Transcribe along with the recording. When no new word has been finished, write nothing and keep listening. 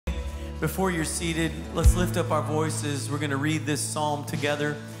Before you're seated, let's lift up our voices. We're going to read this psalm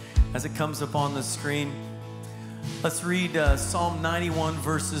together as it comes up on the screen. Let's read Psalm 91,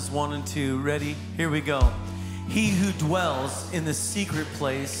 verses 1 and 2. Ready? Here we go. He who dwells in the secret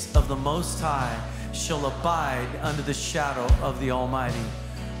place of the Most High shall abide under the shadow of the Almighty.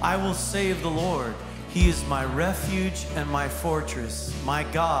 I will say of the Lord, He is my refuge and my fortress, my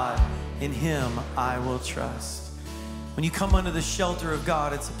God, in Him I will trust. When you come under the shelter of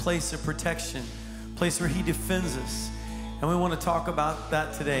God, it's a place of protection, a place where He defends us. And we want to talk about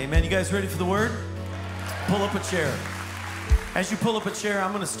that today. Amen. You guys ready for the word? Pull up a chair. As you pull up a chair,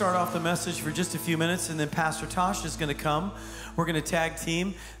 I'm going to start off the message for just a few minutes, and then Pastor Tosha is going to come. We're going to tag team,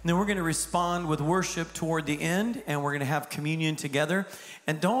 and then we're going to respond with worship toward the end, and we're going to have communion together.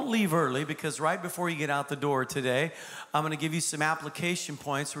 And don't leave early, because right before you get out the door today, I'm going to give you some application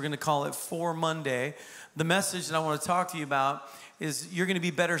points. We're going to call it For Monday. The message that I want to talk to you about is you're going to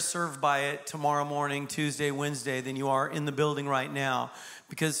be better served by it tomorrow morning, Tuesday, Wednesday, than you are in the building right now.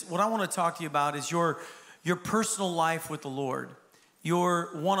 Because what I want to talk to you about is your personal life with the Lord, your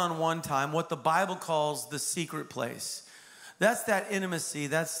one-on-one time, what the Bible calls the secret place. That's that intimacy,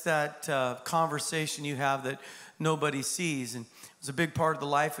 that's that conversation you have that nobody sees. And it was a big part of the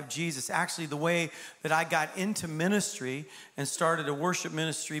life of Jesus. Actually, the way that I got into ministry and started a worship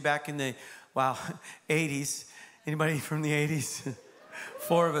ministry back in the 80s. Anybody from the 80s?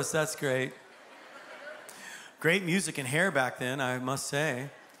 4 of us, that's great. Great music and hair back then, I must say.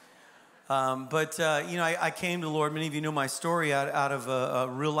 I came to the Lord. Many of you know my story out of a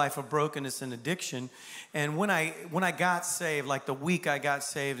real life of brokenness and addiction. And when I got saved, like the week I got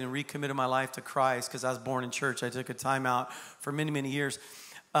saved and recommitted my life to Christ, because I was born in church, I took a time out for many, many years.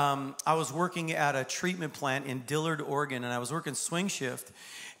 I was working at a treatment plant in Dillard, Oregon, and I was working swing shift.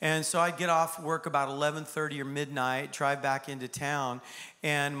 And so I'd get off work about 11:30 or midnight, drive back into town.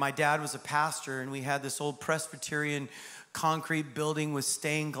 And my dad was a pastor, and we had this old Presbyterian concrete building with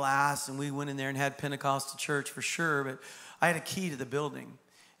stained glass, and we went in there and had Pentecostal church for sure, but I had a key to the building.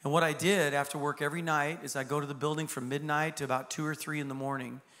 And what I did after work every night is I'd go to the building from midnight to about 2 or 3 in the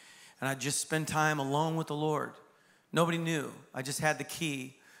morning, and I'd just spend time alone with the Lord. Nobody knew. I just had the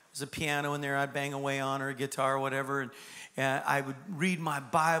key. There's a piano in there I'd bang away on, or a guitar or whatever, and I would read my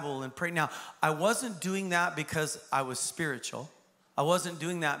Bible and pray. Now, I wasn't doing that because I was spiritual. I wasn't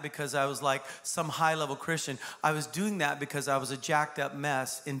doing that because I was like some high-level Christian. I was doing that because I was a jacked-up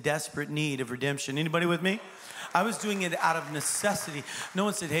mess in desperate need of redemption. Anybody with me? I was doing it out of necessity. No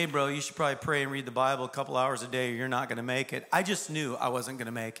one said, hey, bro, you should probably pray and read the Bible a couple hours a day or you're not going to make it. I just knew I wasn't going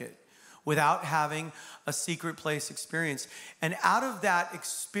to make it without having a secret place experience. And out of that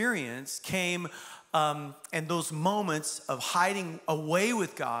experience came, and those moments of hiding away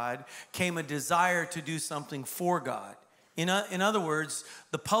with God, came a desire to do something for God. In other words,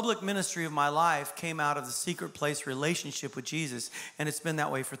 the public ministry of my life came out of the secret place relationship with Jesus, and it's been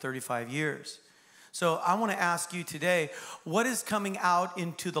that way for 35 years. So I want to ask you today, what is coming out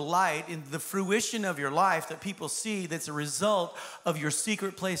into the light, in the fruition of your life that people see that's a result of your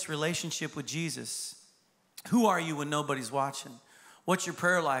secret place relationship with Jesus? Who are you when nobody's watching? What's your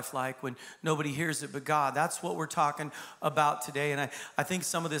prayer life like when nobody hears it but God? That's what we're talking about today. And I think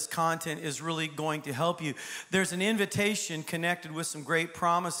some of this content is really going to help you. There's an invitation connected with some great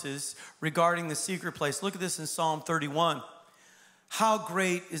promises regarding the secret place. Look at this in Psalm 31. How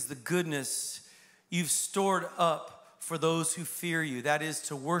great is the goodness you've stored up for those who fear you. That is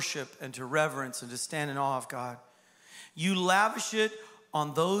to worship and to reverence and to stand in awe of God. You lavish it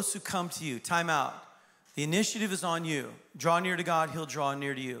on those who come to you. Time out. The initiative is on you. Draw near to God, He'll draw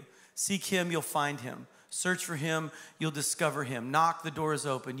near to you. Seek Him, you'll find Him. Search for Him, you'll discover Him. Knock, the door is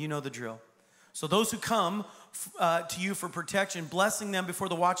open. You know the drill. So those who come to you for protection, blessing them before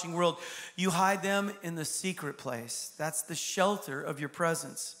the watching world, you hide them in the secret place. That's the shelter of your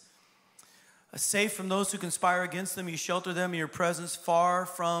presence. Safe from those who conspire against them, you shelter them in your presence, far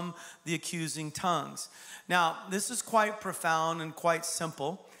from the accusing tongues. Now, this is quite profound and quite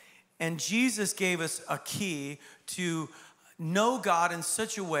simple. And Jesus gave us a key to know God in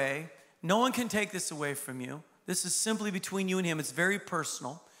such a way, no one can take this away from you. This is simply between you and Him. It's very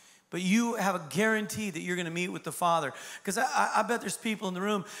personal. But you have a guarantee that you're going to meet with the Father. Because I bet there's people in the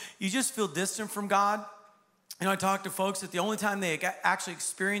room, you just feel distant from God. You know, I talk to folks that the only time they actually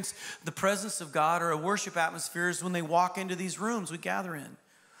experience the presence of God or a worship atmosphere is when they walk into these rooms we gather in,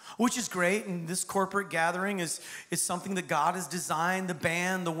 which is great. And this corporate gathering is something that God has designed. The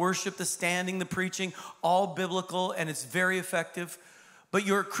band, the worship, the standing, the preaching, all biblical, and it's very effective. But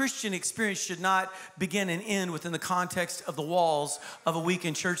your Christian experience should not begin and end within the context of the walls of a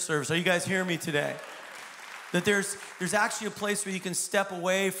weekend church service. Are you guys hearing me today? That there's actually a place where you can step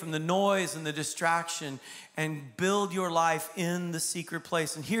away from the noise and the distraction and build your life in the secret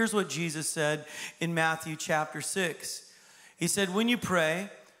place. And here's what Jesus said in Matthew chapter 6. He said, when you pray,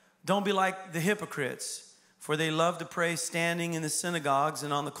 don't be like the hypocrites, for they love to pray standing in the synagogues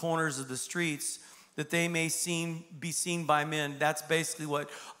and on the corners of the streets, that they may be seen by men. That's basically what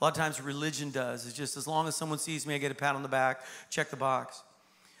a lot of times religion does. It's just as long as someone sees me, I get a pat on the back, check the box.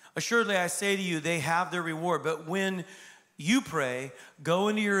 Assuredly, I say to you, they have their reward. But when you pray, go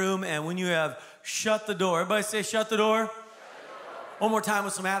into your room, and when you have shut the door. Everybody say, shut the door. Shut the door. One more time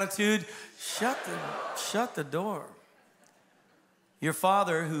with some attitude. Shut the door. Your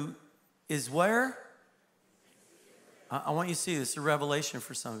Father who is where? I want you to see this. It's a revelation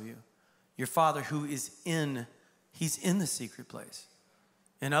for some of you. Your Father who is He's in the secret place.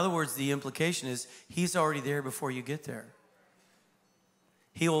 In other words, the implication is He's already there before you get there.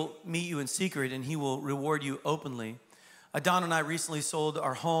 He will meet you in secret, and He will reward you openly. Don and I recently sold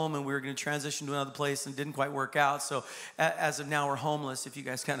our home, and we were going to transition to another place, and it didn't quite work out. So as of now, we're homeless. If you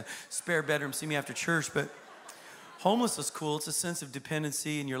guys kind of spare bedroom, see me after church. But homeless is cool. It's a sense of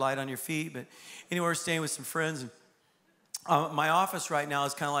dependency, and you're light on your feet. But anyway, we're staying with some friends. And my office right now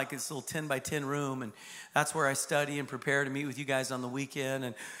is kind of like this little 10 by 10 room, and that's where I study and prepare to meet with you guys on the weekend.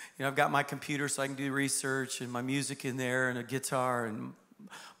 And I've got my computer so I can do research, and my music in there, and a guitar, and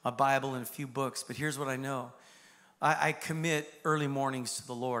my Bible and a few books. But here's what I know. I commit early mornings to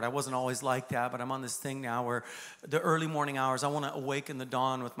the Lord. I wasn't always like that, but I'm on this thing now where the early morning hours, I want to awaken the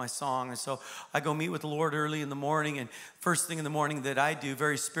dawn with my song. And so I go meet with the Lord early in the morning. And first thing in the morning that I do,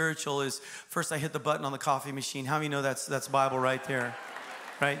 very spiritual, is first I hit the button on the coffee machine. How many know that's Bible right there?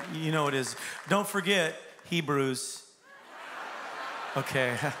 Right? You know it is. Don't forget Hebrews.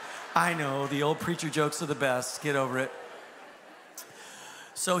 Okay. I know. The old preacher jokes are the best. Get over it.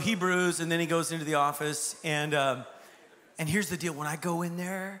 So Hebrews, and then he goes into the office, and here's the deal. When I go in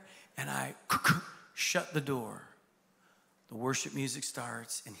there and I shut the door, the worship music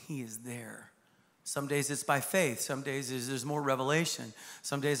starts, and He is there. Some days it's by faith. Some days there's more revelation.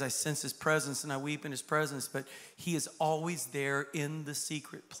 Some days I sense His presence and I weep in His presence, but He is always there in the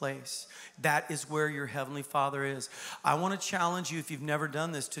secret place. That is where your Heavenly Father is. I want to challenge you, if you've never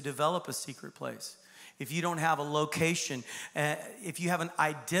done this, to develop a secret place. If you don't have a location, if you haven't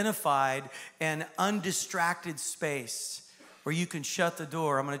identified an undistracted space where you can shut the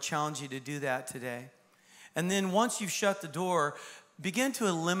door, I'm going to challenge you to do that today. And then once you've shut the door, begin to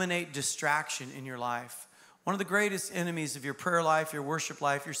eliminate distraction in your life. One of the greatest enemies of your prayer life, your worship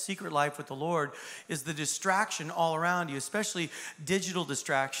life, your secret life with the Lord is the distraction all around you, especially digital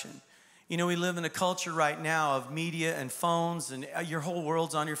distraction. You know, we live in a culture right now of media and phones, and your whole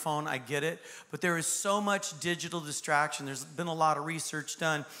world's on your phone. I get it. But there is so much digital distraction. There's been a lot of research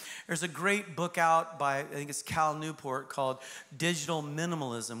done. There's a great book out by, I think it's Cal Newport, called Digital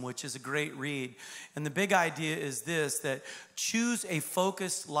Minimalism, which is a great read. And the big idea is this, that choose a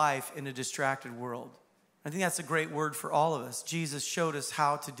focused life in a distracted world. I think that's a great word for all of us. Jesus showed us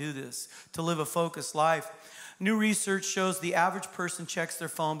how to do this, to live a focused life. New research shows the average person checks their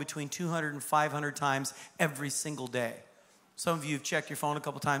phone between 200 and 500 times every single day. Some of you have checked your phone a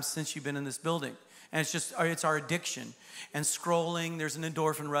couple times since you've been in this building. And it's our addiction. And scrolling, there's an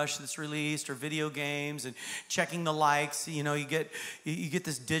endorphin rush that's released, or video games and checking the likes. You know, you get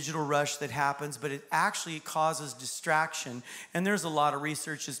this digital rush that happens, but it actually causes distraction. And there's a lot of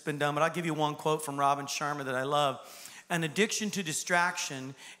research that's been done, but I'll give you one quote from Robin Sharma that I love. An addiction to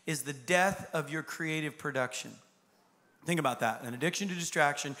distraction is the death of your creative production. Think about that. An addiction to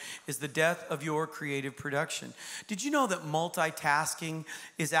distraction is the death of your creative production. Did you know that multitasking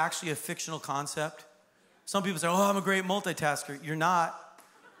is actually a fictional concept? Some people say, oh, I'm a great multitasker. You're not.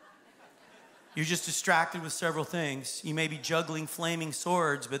 You're just distracted with several things. You may be juggling flaming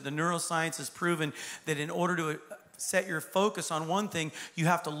swords, but the neuroscience has proven that in order to set your focus on one thing, you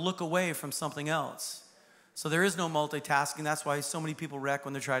have to look away from something else. So there is no multitasking. That's why so many people wreck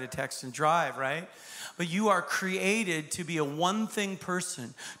when they try to text and drive, right? But you are created to be a one-thing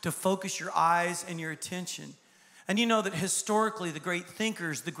person, to focus your eyes and your attention. And you know that historically, the great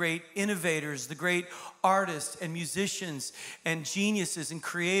thinkers, the great innovators, the great artists and musicians and geniuses and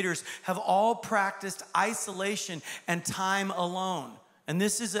creators have all practiced isolation and time alone. And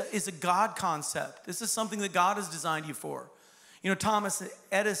this is a God concept. This is something that God has designed you for. You know, Thomas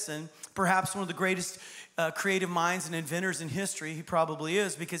Edison, perhaps one of the greatest creative minds and inventors in history, he probably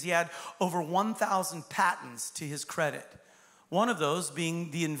is, because he had over 1,000 patents to his credit. One of those being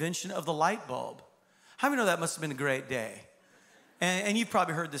the invention of the light bulb. How many know that must have been a great day? And you've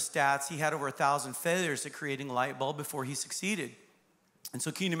probably heard the stats. He had over 1,000 failures at creating a light bulb before he succeeded. And so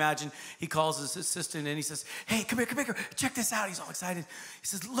can you imagine, he calls his assistant and he says, hey, come here, check this out. He's all excited. He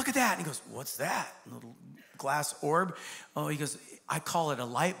says, look at that. And he goes, what's that? A little glass orb. Oh, he goes, I call it a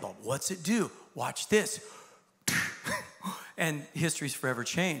light bulb. What's it do? Watch this. And history's forever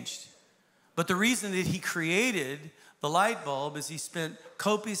changed. But the reason that he created the light bulb is he spent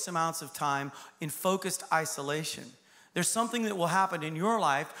copious amounts of time in focused isolation. There's something that will happen in your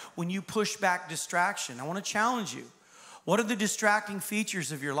life when you push back distraction. I want to challenge you. What are the distracting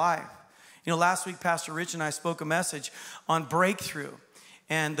features of your life? You know, last week, Pastor Rich and I spoke a message on breakthrough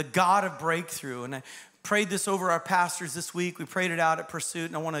and the God of breakthrough. And I prayed this over our pastors this week. We prayed it out at Pursuit,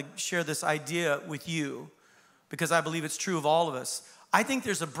 and I want to share this idea with you because I believe it's true of all of us. I think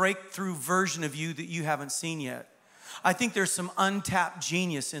there's a breakthrough version of you that you haven't seen yet. I think there's some untapped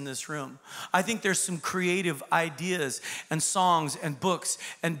genius in this room. I think there's some creative ideas and songs and books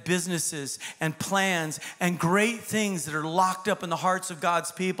and businesses and plans and great things that are locked up in the hearts of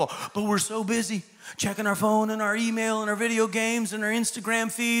God's people. But we're so busy checking our phone and our email and our video games and our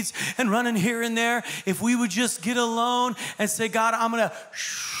Instagram feeds and running here and there. If we would just get alone and say, God, I'm going to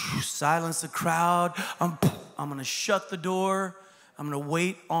silence the crowd. I'm going to shut the door. I'm going to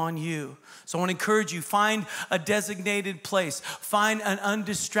wait on you. So I want to encourage you, find a designated place, find an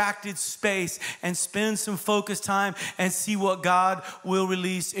undistracted space, and spend some focused time and see what God will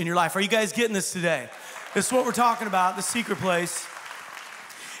release in your life. Are you guys getting this today? This is what we're talking about, the secret place.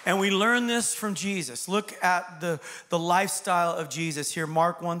 And we learn this from Jesus. Look at the lifestyle of Jesus here,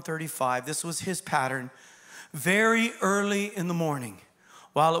 Mark 1:35. This was his pattern. Very early in the morning,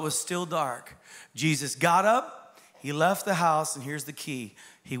 while it was still dark, Jesus got up. He left the house, and here's the key.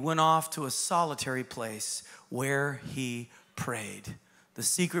 He went off to a solitary place where he prayed. The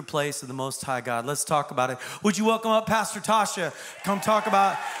secret place of the Most High God. Let's talk about it. Would you welcome up Pastor Tosha? Come talk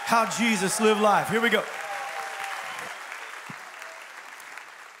about how Jesus lived life. Here we go.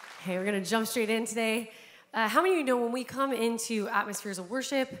 Hey, we're going to jump straight in today. How many of you know when we come into atmospheres of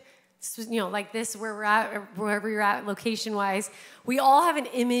worship, like this, where we're at, or wherever you're at, location-wise, we all have an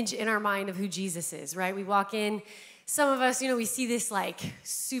image in our mind of who Jesus is, right? We walk in. Some of us, we see this like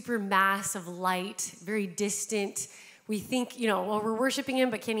super mass of light, very distant. We think, well, we're worshiping him,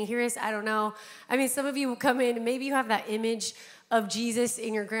 but can he hear us? I don't know. I mean, some of you will come in and maybe you have that image of Jesus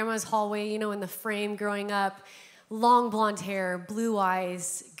in your grandma's hallway, in the frame growing up, long blonde hair, blue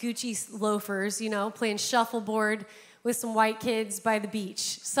eyes, Gucci loafers, playing shuffleboard with some white kids by the beach.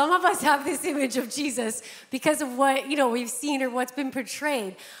 Some of us have this image of Jesus because of what, we've seen or what's been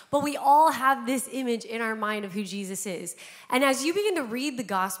portrayed. But we all have this image in our mind of who Jesus is. And as you begin to read the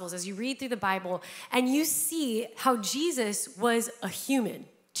Gospels, as you read through the Bible, and you see how Jesus was a human.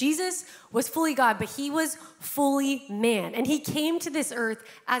 Jesus was fully God, but he was fully man. And he came to this earth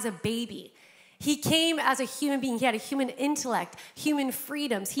as a baby. He came as a human being. He had a human intellect, human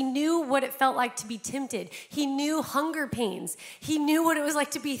freedoms. He knew what it felt like to be tempted. He knew hunger pains. He knew what it was like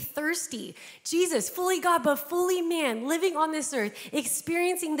to be thirsty. Jesus, fully God, but fully man, living on this earth,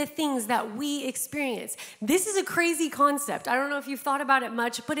 experiencing the things that we experience. This is a crazy concept. I don't know if you've thought about it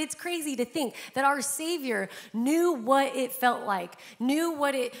much, but it's crazy to think that our Savior knew what it felt like, knew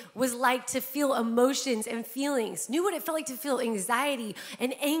what it was like to feel emotions and feelings, knew what it felt like to feel anxiety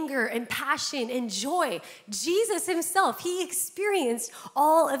and anger and passion and joy. Jesus himself, he experienced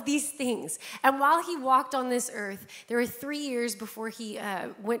all of these things. And while he walked on this earth, there were 3 years before he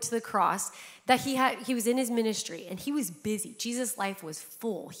went to the cross that he was in his ministry, and he was busy. Jesus' life was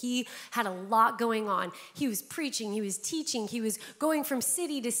full. He had a lot going on. He was preaching, he was teaching, he was going from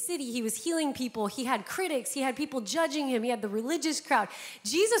city to city, he was healing people, he had critics, he had people judging him, he had the religious crowd.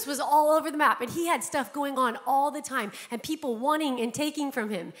 Jesus was all over the map, and he had stuff going on all the time, and people wanting and taking from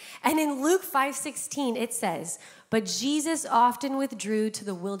him. And in Luke 5:16, it says, "But Jesus often withdrew to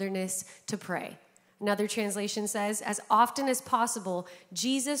the wilderness to pray." Another translation says, "As often as possible,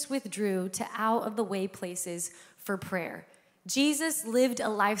 Jesus withdrew to out-of-the-way places for prayer." Jesus lived a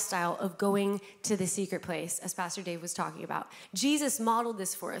lifestyle of going to the secret place, as Pastor Dave was talking about. Jesus modeled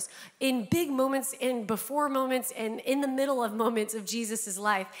this for us. In big moments, in before moments, and in the middle of moments of Jesus'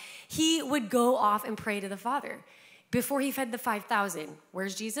 life, he would go off and pray to the Father. Before he fed the 5,000,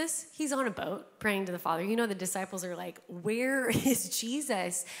 where's Jesus? He's on a boat praying to the Father. The disciples are like, where is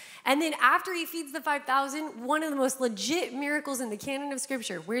Jesus? And then after he feeds the 5,000, one of the most legit miracles in the canon of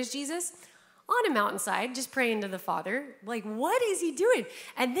Scripture, where's Jesus? On a mountainside, just praying to the Father. Like, what is he doing?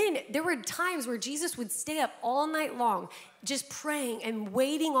 And then there were times where Jesus would stay up all night long, just praying and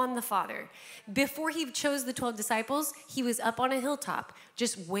waiting on the Father. Before he chose the 12 disciples, he was up on a hilltop,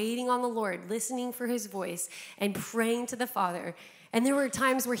 just waiting on the Lord, listening for his voice and praying to the Father. And there were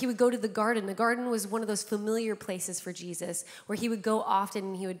times where he would go to the garden. The garden was one of those familiar places for Jesus, where he would go often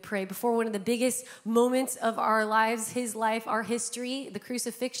and he would pray. Before one of the biggest moments of our lives, his life, our history, the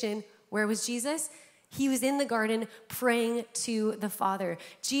crucifixion, where was Jesus? He was in the garden praying to the Father.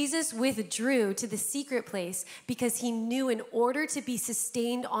 Jesus withdrew to the secret place because he knew in order to be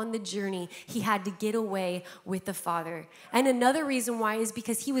sustained on the journey, he had to get away with the Father. And another reason why is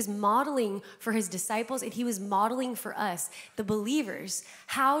because he was modeling for his disciples and he was modeling for us, the believers,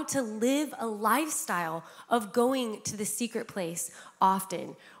 how to live a lifestyle of going to the secret place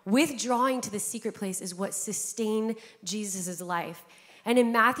often. Withdrawing to the secret place is what sustained Jesus' life. And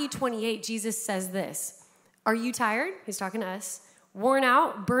in Matthew 28, Jesus says this, "Are you tired?" He's talking to us. "Worn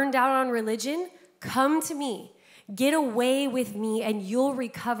out, burned out on religion? Come to me. Get away with me and you'll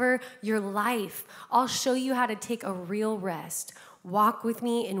recover your life. I'll show you how to take a real rest. Walk with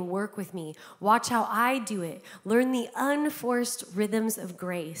me and work with me. Watch how I do it. Learn the unforced rhythms of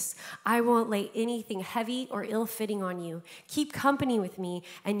grace. I won't lay anything heavy or ill-fitting on you. Keep company with me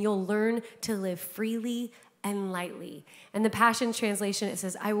and you'll learn to live freely and lightly." And the Passion Translation, it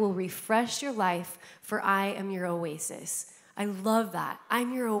says, "I will refresh your life, for I am your oasis." I love that.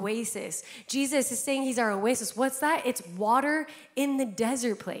 I'm your oasis. Jesus is saying he's our oasis. What's that? It's water in the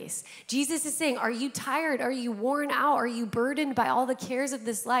desert place. Jesus is saying, are you tired? Are you worn out? Are you burdened by all the cares of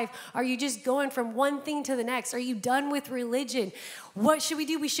this life? Are you just going from one thing to the next? Are you done with religion? What should we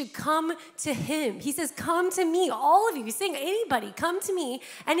do? We should come to him. He says, come to me, all of you. He's saying, anybody, come to me.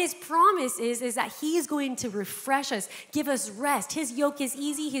 And his promise is that he is going to refresh us, give us rest. His yoke is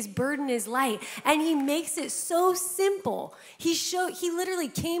easy, his burden is light. And he makes it so simple. He literally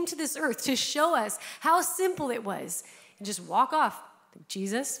came to this earth to show us how simple it was. And just walk off.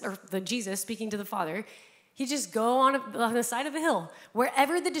 Jesus speaking to the Father, he'd just go on the side of a hill.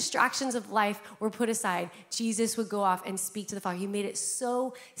 Wherever the distractions of life were put aside, Jesus would go off and speak to the Father. He made it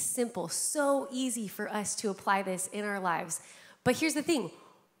so simple, so easy for us to apply this in our lives. But here's the thing.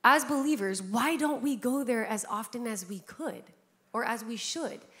 As believers, why don't we go there as often as we could or as we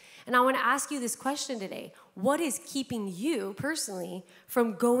should? And I want to ask you this question today. What is keeping you personally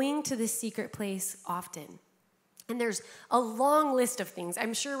from going to this secret place often? And there's a long list of things.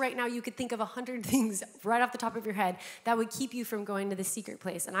 I'm sure right now you could think of 100 things right off the top of your head that would keep you from going to the secret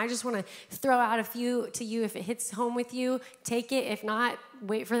place. And I just want to throw out a few to you. If it hits home with you, take it. If not,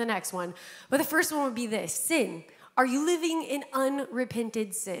 wait for the next one. But the first one would be this: sin. Are you living in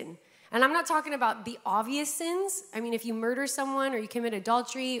unrepented sin? And I'm not talking about the obvious sins. I mean, if you murder someone or you commit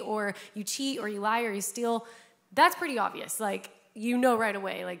adultery or you cheat or you lie or you steal, that's pretty obvious. Like, you know right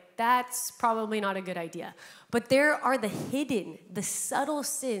away, like, that's probably not a good idea. But there are the hidden, the subtle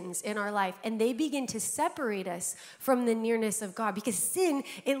sins in our life, and they begin to separate us from the nearness of God, because sin,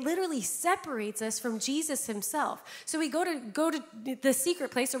 it literally separates us from Jesus himself. So we go to the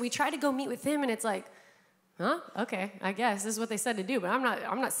secret place, or we try to go meet with him, and it's like, huh? Okay, I guess this is what they said to do, but I'm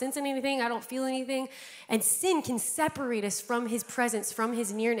not sensing anything. I don't feel anything. And sin can separate us from his presence, from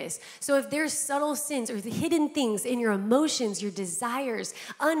his nearness. So if there's subtle sins or the hidden things in your emotions, your desires,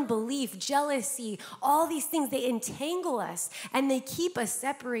 unbelief, jealousy, all these things, they entangle us and they keep us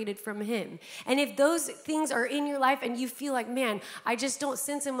separated from him. And if those things are in your life and you feel like, man, I just don't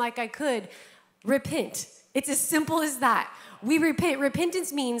sense him like I could, repent. It's as simple as that. We repent.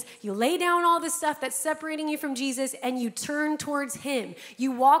 Repentance means you lay down all the stuff that's separating you from Jesus and you turn towards him.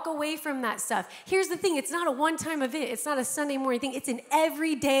 You walk away from that stuff. Here's the thing. It's not a one-time event. It's not a Sunday morning thing. It's an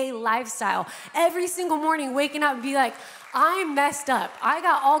everyday lifestyle. Every single morning, waking up and be like, I'm messed up. I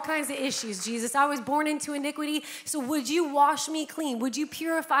got all kinds of issues, Jesus. I was born into iniquity, so would you wash me clean? Would you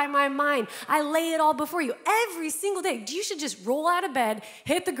purify my mind? I lay it all before you every single day. You should just roll out of bed,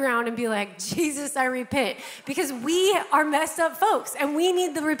 hit the ground, and be like, Jesus, I repent. Because we are messed up folks, and we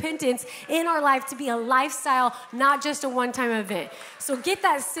need the repentance in our life to be a lifestyle, not just a one-time event. So get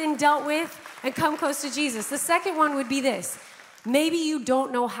that sin dealt with and come close to Jesus. The second one would be this. Maybe you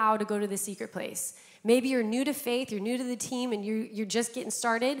don't know how to go to the secret place. Maybe you're new to faith, you're new to the team, and you're just getting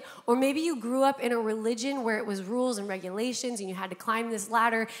started. Or maybe you grew up in a religion where it was rules and regulations, and you had to climb this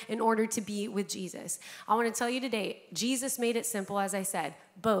ladder in order to be with Jesus. I want to tell you today, Jesus made it simple, as I said.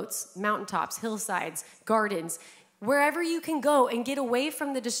 Boats, mountaintops, hillsides, gardens. Wherever you can go and get away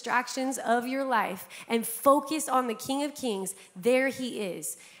from the distractions of your life and focus on the King of Kings, there he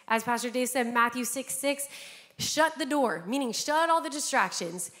is. As Pastor Dave said, Matthew 6:6, shut the door, meaning shut all the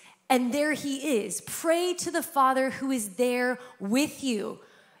distractions. And there he is. Pray to the Father who is there with you.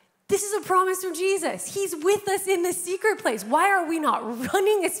 This is a promise from Jesus. He's with us in the secret place. Why are we not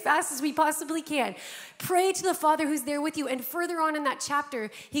running as fast as we possibly can? Pray to the Father who's there with you. And further on in that chapter,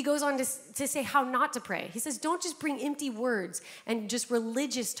 he goes on to say how not to pray. He says, don't just bring empty words and just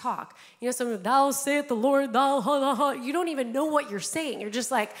religious talk. You know, some thou saith the Lord, thou, ha, ha, ha. You don't even know what you're saying. You're just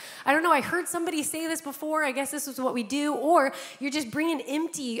like, I don't know, I heard somebody say this before. I guess this is what we do. Or you're just bringing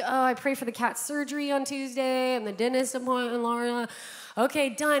empty, I pray for the cat's surgery on Tuesday and the dentist appointment, Laura. Okay,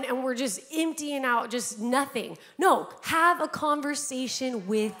 done. And we're just emptying out just nothing. No, have a conversation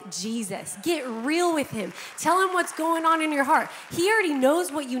with Jesus. Get real with him. Tell him what's going on in your heart. He already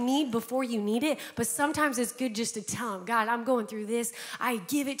knows what you need before you need it, but sometimes it's good just to tell him, God, I'm going through this. I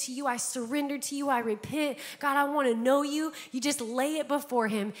give it to you. I surrender to you. I repent. God, I want to know you. You just lay it before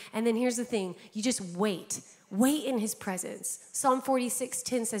him. And then here's the thing. You just wait. Wait in his presence. Psalm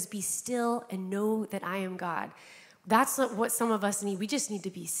 46:10 says, be still and know that I am God. That's what some of us need. We just need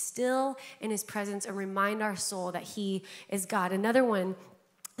to be still in his presence and remind our soul that he is God. Another one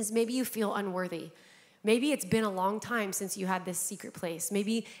is maybe you feel unworthy. Maybe it's been a long time since you had this secret place.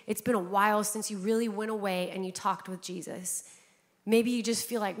 Maybe it's been a while since you really went away and you talked with Jesus. Maybe you just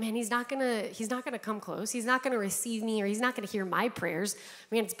feel like, man, he's not gonna come close. He's not gonna receive me, or he's not gonna hear my prayers.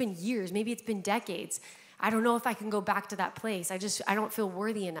 Man, it's been years. Maybe it's been decades. I don't know if I can go back to that place. I don't feel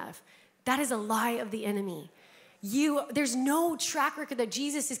worthy enough. That is a lie of the enemy. There's no track record that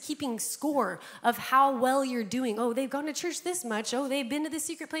Jesus is keeping score of how well you're doing. Oh, they've gone to church this much. Oh, they've been to the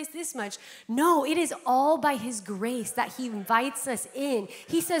secret place this much. No, it is all by his grace that he invites us in.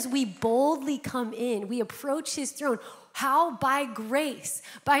 He says we boldly come in. We approach his throne. How? By grace,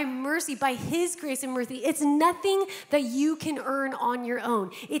 by mercy, by his grace and mercy. It's nothing that you can earn on your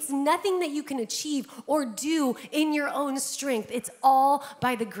own. It's nothing that you can achieve or do in your own strength. It's all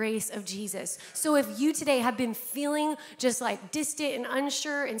by the grace of Jesus. So if you today have been feeling just like distant and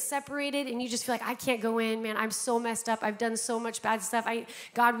unsure and separated, and you just feel like, I can't go in, man, I'm so messed up. I've done so much bad stuff.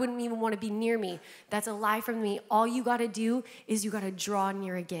 God wouldn't even want to be near me. That's a lie from me. All you got to do is you got to draw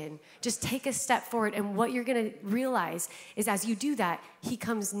near again. Just take a step forward, and what you're going to realize is as you do that, he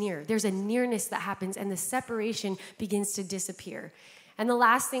comes near. There's a nearness that happens, and the separation begins to disappear. And the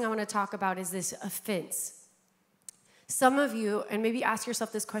last thing I want to talk about is this offense. Some of you, and maybe ask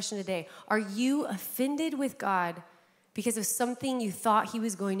yourself this question today, are you offended with God because of something you thought he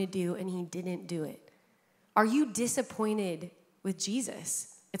was going to do and he didn't do it? Are you disappointed with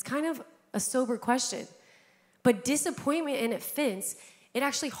Jesus? It's kind of a sober question. But disappointment and offense, it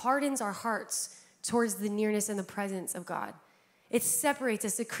actually hardens our hearts towards the nearness and the presence of God. It separates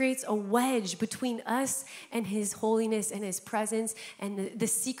us. It creates a wedge between us and his holiness and his presence, and the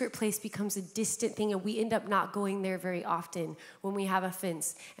secret place becomes a distant thing, and we end up not going there very often when we have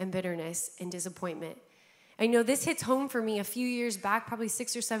offense and bitterness and disappointment. I know this hits home for me a few years back, probably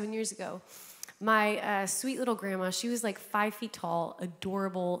 6 or 7 years ago. My sweet little grandma, she was like 5 feet tall,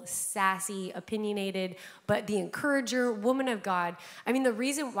 adorable, sassy, opinionated, but the encourager, woman of God. I mean, the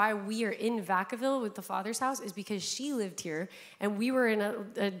reason why we are in Vacaville with the Father's house is because she lived here, and we were in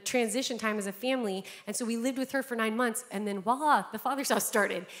a transition time as a family, and so we lived with her for 9 months, and then voila, the Father's house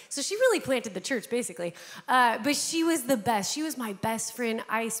started. So she really planted the church, basically. But she was the best. She was my best friend.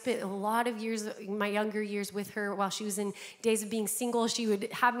 I spent a lot of years, my younger years, with her while she was in days of being single. She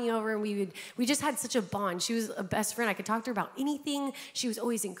would have me over, and we just had such a bond. She was a best friend. I could talk to her about anything. She was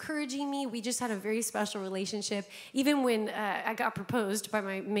always encouraging me. We just had a very special relationship. Even when I got proposed by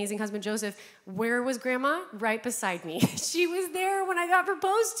my amazing husband, Joseph, where was Grandma? Right beside me. She was there when I got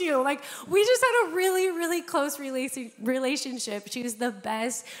proposed to. Like, we just had a really, really close relationship. She was the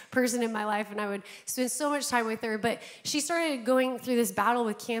best person in my life, and I would spend so much time with her. But she started going through this battle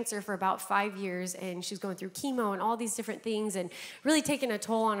with cancer for about 5 years, and she was going through chemo and all these different things, and really taking a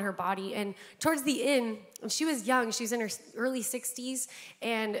toll on her body. And towards the end, she was young. She was in her early 60s,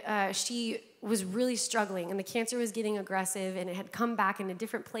 and she was really struggling, and the cancer was getting aggressive, and it had come back in a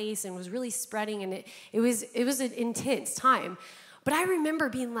different place and was really spreading, and it was an intense time. But I remember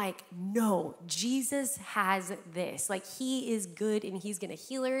being like, no, Jesus has this. Like, he is good, and he's going to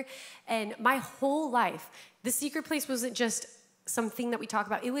heal her. And my whole life, the secret place wasn't just something that we talk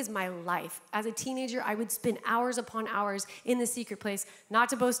about. It was my life. As a teenager, I would spend hours upon hours in the secret place, not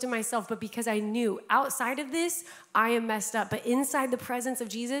to boast in myself, but because I knew outside of this, I am messed up. But inside the presence of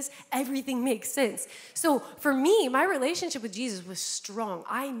Jesus, everything makes sense. So for me, my relationship with Jesus was strong.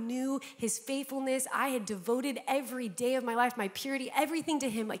 I knew his faithfulness. I had devoted every day of my life, my purity, everything to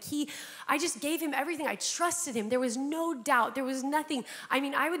him. Like, I just gave him everything. I trusted him. There was no doubt. There was nothing. I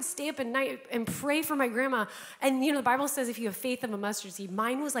mean, I would stay up at night and pray for my grandma. And, you know, the Bible says if you have faith faith of a mustard seed.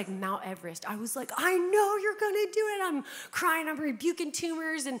 Mine was like Mount Everest. I was like, I know you're going to do it. I'm crying. I'm rebuking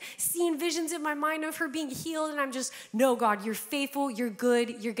tumors and seeing visions in my mind of her being healed. And I'm just, no, God, you're faithful. You're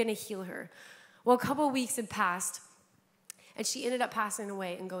good. You're going to heal her. Well, a couple of weeks had passed, and she ended up passing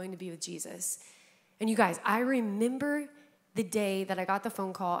away and going to be with Jesus. And you guys, I remember the day that I got the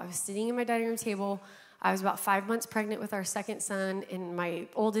phone call. I was sitting at my dining room table. I was about 5 months pregnant with our second son, and my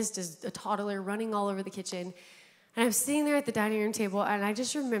oldest is a toddler running all over the kitchen. And I'm sitting there at the dining room table, and I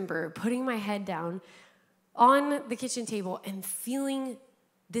just remember putting my head down on the kitchen table and feeling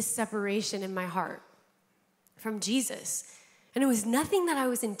this separation in my heart from Jesus. And it was nothing that I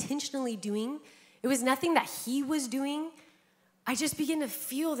was intentionally doing. It was nothing that he was doing. I just began to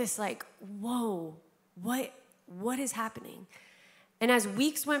feel this like, whoa, what is happening? And as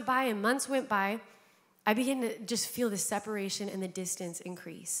weeks went by and months went by, I began to just feel the separation and the distance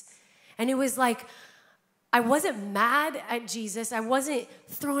increase. And it was like, I wasn't mad at Jesus. I wasn't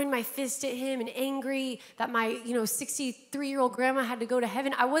throwing my fist at him and angry that my, 63-year-old grandma had to go to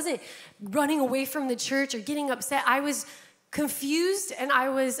heaven. I wasn't running away from the church or getting upset. I was confused and I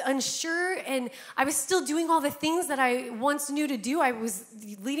was unsure, and I was still doing all the things that I once knew to do. I was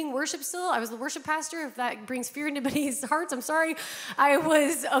leading worship still. I was the worship pastor. If that brings fear into anybody's hearts, I'm sorry. I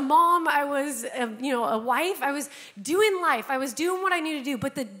was a mom. I was, a wife. I was doing life. I was doing what I needed to do,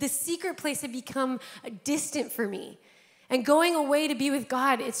 but the secret place had become distant for me. And going away to be with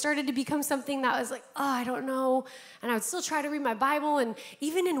God, it started to become something that was like, I don't know. And I would still try to read my Bible. And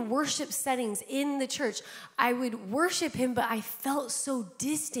even in worship settings in the church, I would worship him, but I felt so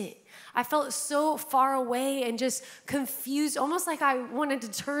distant. I felt so far away and just confused, almost like I wanted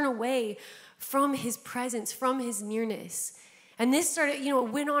to turn away from his presence, from his nearness. And this started,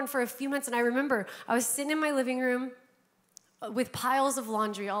 went on for a few months. And I remember I was sitting in my living room with piles of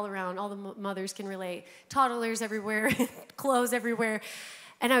laundry all around. All the mothers can relate. Toddlers everywhere, clothes everywhere.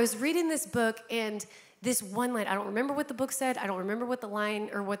 And I was reading this book, and this one line, I don't remember what the book said. I don't remember what the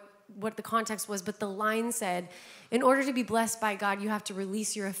line or what the context was, but the line said, in order to be blessed by God, you have to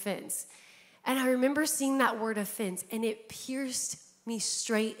release your offense. And I remember seeing that word offense, and it pierced me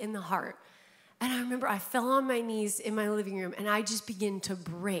straight in the heart. And I remember I fell on my knees in my living room, and I just began to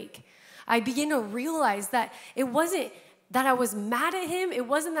break. I began to realize that it wasn't that I was mad at him. It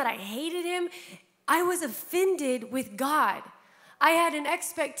wasn't that I hated him. I was offended with God. I had an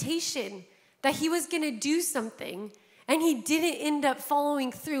expectation that he was going to do something, and he didn't end up following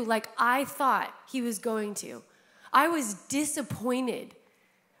through like I thought he was going to. I was disappointed.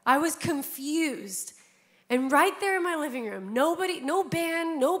 I was confused. And right there in my living room, nobody, no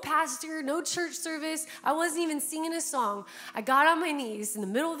band, no pastor, no church service. I wasn't even singing a song. I got on my knees in the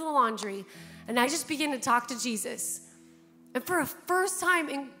middle of the laundry, and I just began to talk to Jesus. And for a first time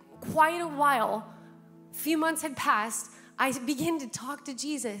in quite a while, a few months had passed, I began to talk to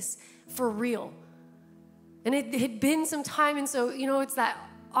Jesus for real. And it had been some time, and so, it's that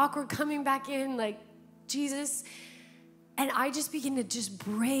awkward coming back in, like, Jesus. And I just began to just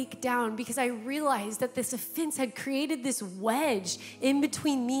break down because I realized that this offense had created this wedge in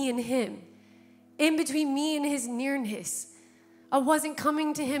between me and him, in between me and his nearness. I wasn't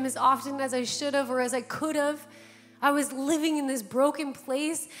coming to him as often as I should have or as I could have. I was living in this broken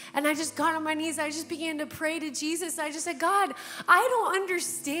place, and I just got on my knees. I just began to pray to Jesus. I just said, God, I don't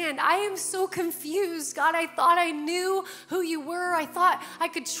understand. I am so confused. God, I thought I knew who you were. I thought I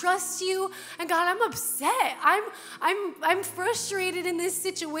could trust you. And God, I'm upset. I'm frustrated in this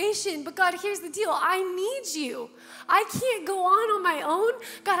situation. But God, here's the deal. I need you. I can't go on my own.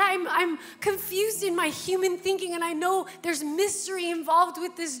 God, I'm confused in my human thinking, and I know there's mystery involved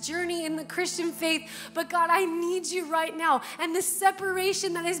with this journey in the Christian faith. But God, I need you right now. And the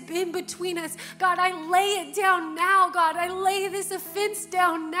separation that has been between us, God, I lay it down now. God, I lay this offense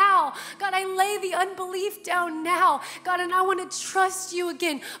down now. God, I lay the unbelief down now. God, and I want to trust you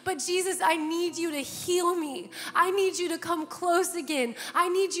again. But Jesus, I need you to heal me. I need you to come close again. I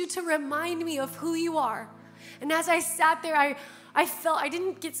need you to remind me of who you are. And as I sat there, I felt, I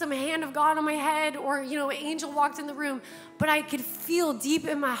didn't get some hand of God on my head or, an angel walked in the room, but I could feel deep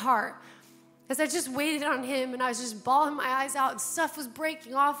in my heart as I just waited on him, and I was just bawling my eyes out, and stuff was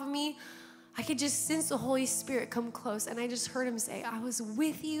breaking off of me. I could just sense the Holy Spirit come close, and I just heard him say, I was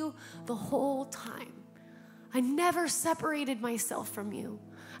with you the whole time. I never separated myself from you.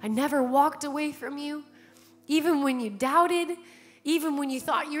 I never walked away from you. Even when you doubted, even when you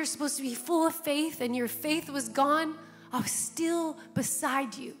thought you were supposed to be full of faith and your faith was gone, I was still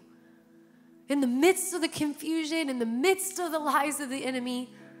beside you. In the midst of the confusion, in the midst of the lies of the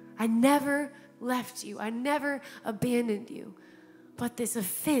enemy, I never left you. I never abandoned you. But this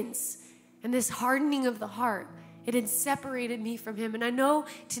offense and this hardening of the heart, It had separated me from him. And I know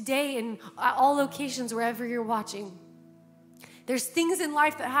today in all locations, wherever you're watching, there's things in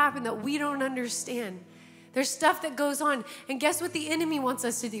life that happen that we don't understand. There's stuff that goes on. And guess what the enemy wants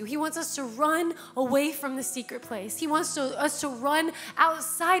us to do? He wants us to run away from the secret place. He wants us to run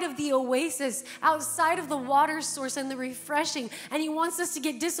outside of the oasis, outside of the water source and the refreshing. And he wants us to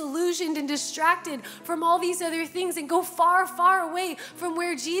get disillusioned and distracted from all these other things and go far, far away from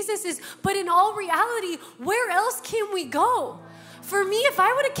where Jesus is. But in all reality, where else can we go? For me, if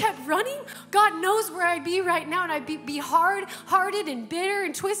I would have kept running, God knows where I'd be right now, and I'd be hard-hearted and bitter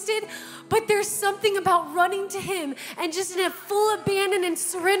and twisted. But there's something about running to him and just in a full abandon and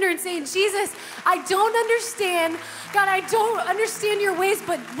surrender and saying, Jesus, I don't understand. God, I don't understand your ways,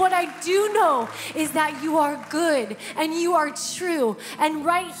 but what I do know is that you are good and you are true. And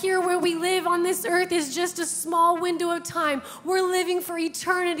right here where we live on this earth is just a small window of time. We're living for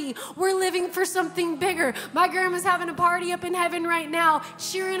eternity. We're living for something bigger. My grandma's having a party up in heaven right now,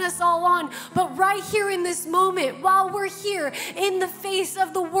 cheering us all on. But right here in this moment, while we're here in the face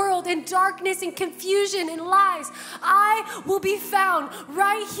of the world and darkness and confusion and lies, I will be found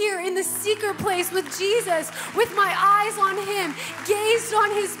right here in the secret place with Jesus, with my eyes on him, gazed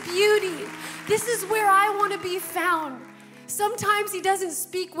on his beauty. This is where I want to be found. Sometimes he doesn't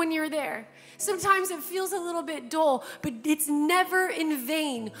speak when you're there. Sometimes it feels a little bit dull, but it's never in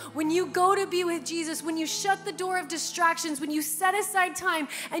vain. When you go to be with Jesus, when you shut the door of distractions, when you set aside time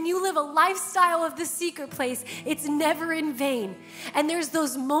and you live a lifestyle of the secret place, it's never in vain. And there's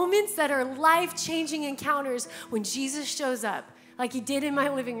those moments that are life-changing encounters when Jesus shows up, like he did in my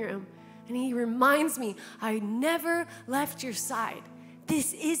living room. And he reminds me, I never left your side.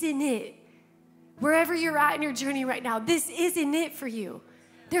 This isn't it. Wherever you're at in your journey right now, this isn't it for you.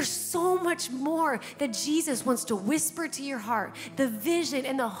 There's so much more that Jesus wants to whisper to your heart, the vision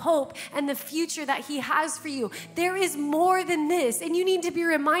and the hope and the future that he has for you. There is more than this, and you need to be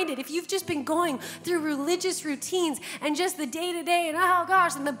reminded. If you've just been going through religious routines and just the day-to-day and oh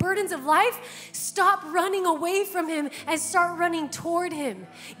gosh, and the burdens of life, stop running away from him and start running toward him.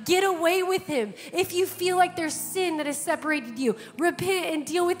 Get away with him. If you feel like there's sin that has separated you, repent and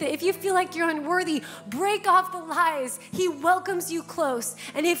deal with it. If you feel like you're unworthy, break off the lies. He welcomes you close.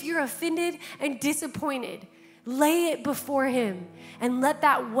 And if you're offended and disappointed, lay it before him and let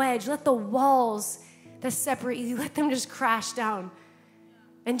that wedge, let the walls that separate you, let them just crash down.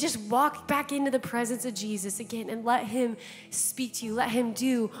 And just walk back into the presence of Jesus again and let him speak to you. Let him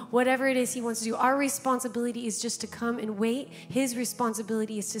do whatever it is he wants to do. Our responsibility is just to come and wait. His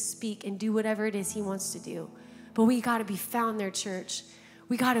responsibility is to speak and do whatever it is he wants to do. But we got to be found there, church.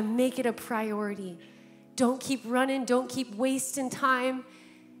 We got to make it a priority. Don't keep running. Don't keep wasting time.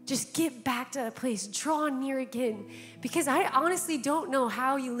 Just get back to that place. Draw near again. Because I honestly don't know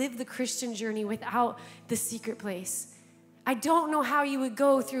how you live the Christian journey without the secret place. I don't know how you would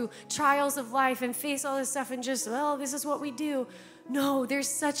go through trials of life and face all this stuff and just, well, this is what we do. No, there's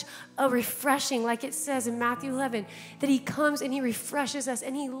such a refreshing, like it says in Matthew 11, that he comes and he refreshes us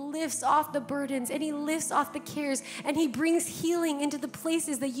and he lifts off the burdens and he lifts off the cares and he brings healing into the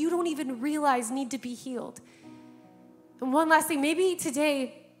places that you don't even realize need to be healed. And one last thing, maybe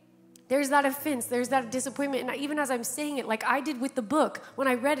today, there's that offense, there's that disappointment. And even as I'm saying it, like I did with the book, when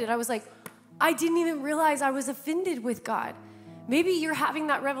I read it, I was like, I didn't even realize I was offended with God. Maybe you're having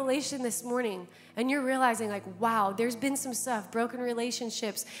that revelation this morning and you're realizing like, wow, there's been some stuff, broken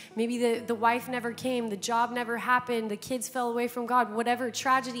relationships. Maybe the wife never came, the job never happened, the kids fell away from God, whatever,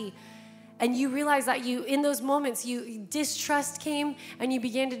 tragedy. And you realize that in those moments, distrust came and you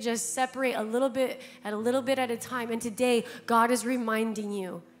began to just separate a little bit at a time. And today, God is reminding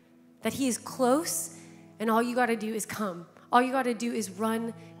you that he is close, and all you got to do is come. All you got to do is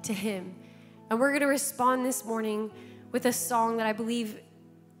run to him. And we're going to respond this morning with a song that I believe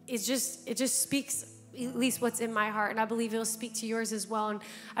it just speaks at least what's in my heart, and I believe it'll speak to yours as well. And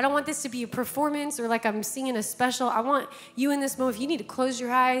I don't want this to be a performance or like I'm singing a special. I want you in this moment, if you need to close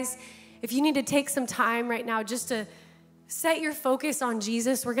your eyes, if you need to take some time right now just to set your focus on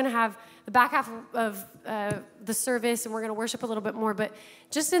Jesus. We're going to have the back half of the service, and we're going to worship a little bit more. But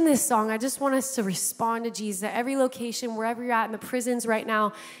just in this song, I just want us to respond to Jesus at every location, wherever you're at in the prisons right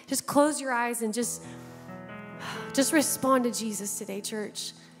now. Just close your eyes and just respond to Jesus today,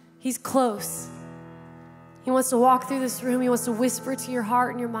 church. He's close. He wants to walk through this room. He wants to whisper to your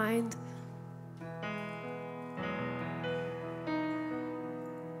heart and your mind.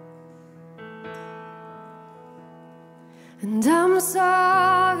 And I'm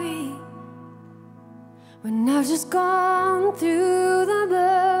sorry when I've just gone through the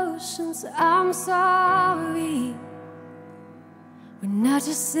motions. I'm sorry when I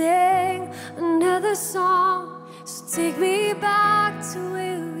just sang another song So take me back to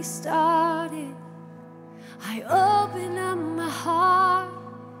where we started. I open up my heart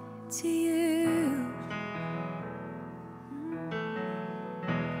to you.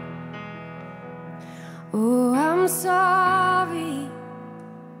 Oh, I'm sorry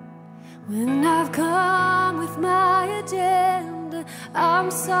when I've come with my agenda.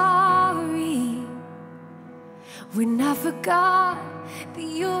 I'm sorry when I forgot that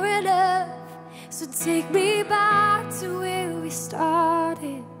you're enough. So take me back to where we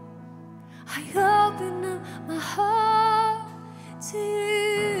started. I open up my heart to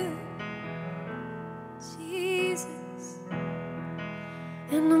you, Jesus.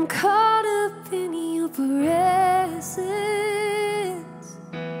 And I'm caught up in your presence.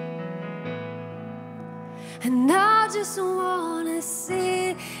 And I just wanna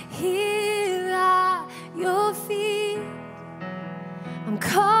sit here at your feet. I'm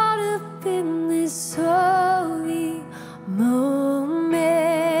caught up in this holy moment,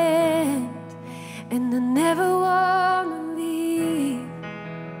 and I never wanna leave.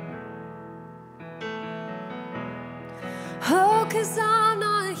 Oh, 'cause I'm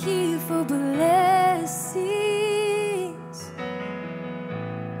not here for blessings.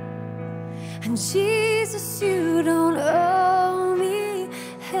 And Jesus, you don't owe me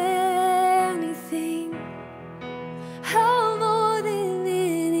anything. How more than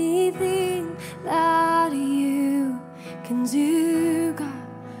anything that you can do, God,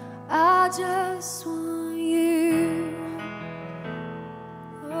 I just want you.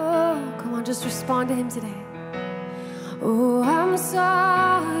 Oh, come on, just respond to him today. Oh, I'm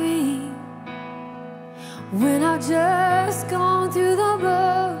sorry when I've just gone through the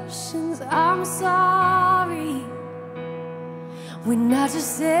motions. I'm sorry when I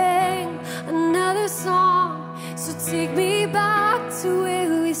just sang another song. So take me back to where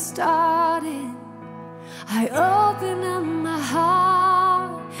we started. I open up my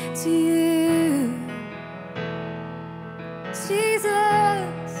heart to you,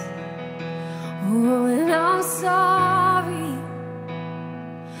 Jesus. Oh, and I'm sorry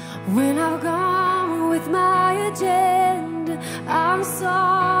when I've gone with my agenda. I'm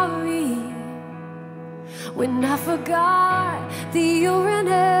sorry when I forgot that you're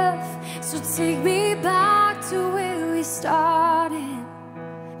enough. So take me back to where we started.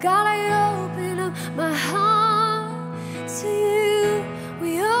 God, I open up my heart to you. We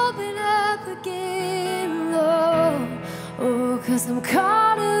open up again, Lord. Oh, 'cause I'm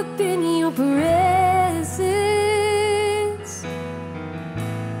caught up in your presence.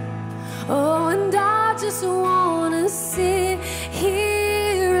 Oh, and I just wanna sit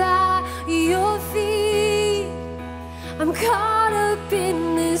here at your feet. I'm caught up in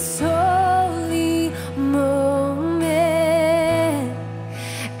this holy moment,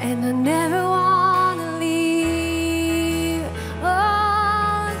 and I never wanna leave.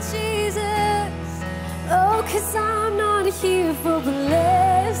 Oh, Jesus. Oh, 'cause I'm not here for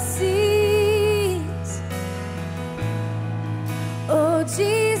blessings. Oh,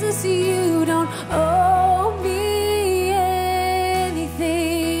 Jesus, you don't owe me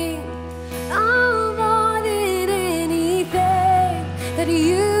anything. I'm more than anything that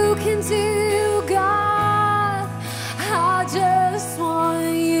you can do, God. I just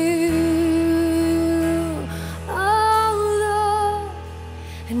want you, oh Lord,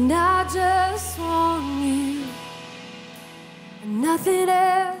 and I just want you, and nothing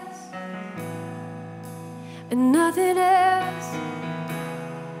else, and nothing else,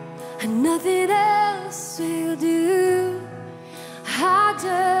 and nothing else will do. I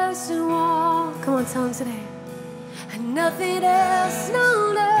just want, come on, tell him today. And nothing else, no,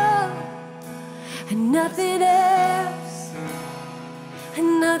 no, and nothing else, and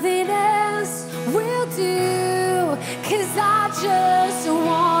nothing else will do. 'Cause I just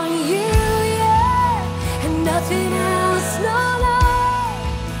want you, yeah. And nothing else, no, no,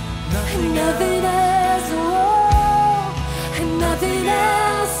 and nothing else, oh, and nothing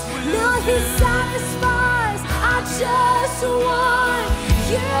else, nothing satisfies. I just want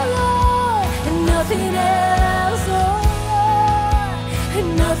you, Lord, and nothing else, oh Lord, and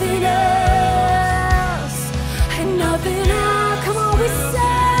nothing else, and nothing else. Come on, we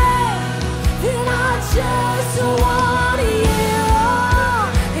say that I just want you,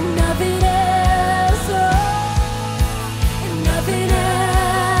 oh, and nothing else, oh, and nothing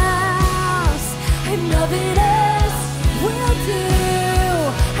else, and nothing else will do.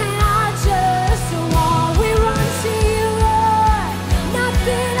 And I just want, we run to you, Lord,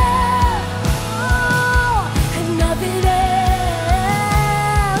 nothing else, oh,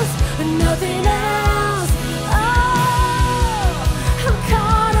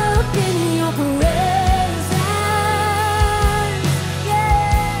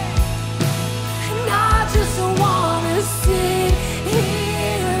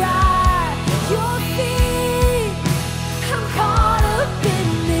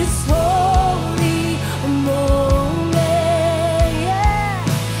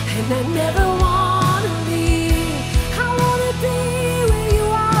 never want to leave. I want to be where you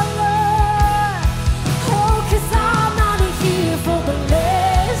are, Lord. Oh, 'cause I'm not here for the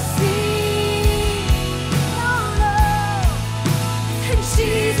blessing. No, no. And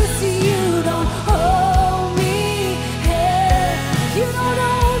Jesus, you don't owe me. Hey, you don't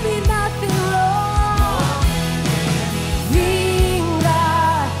owe me nothing, Lord. Being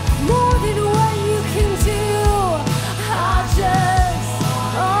God, more than what you can do. I just,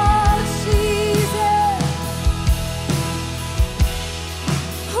 oh Jesus,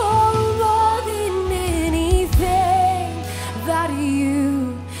 oh, more than anything that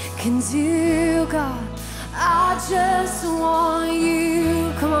you can do, God. I just want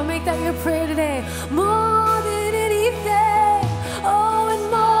you. Come on, make that your prayer today. More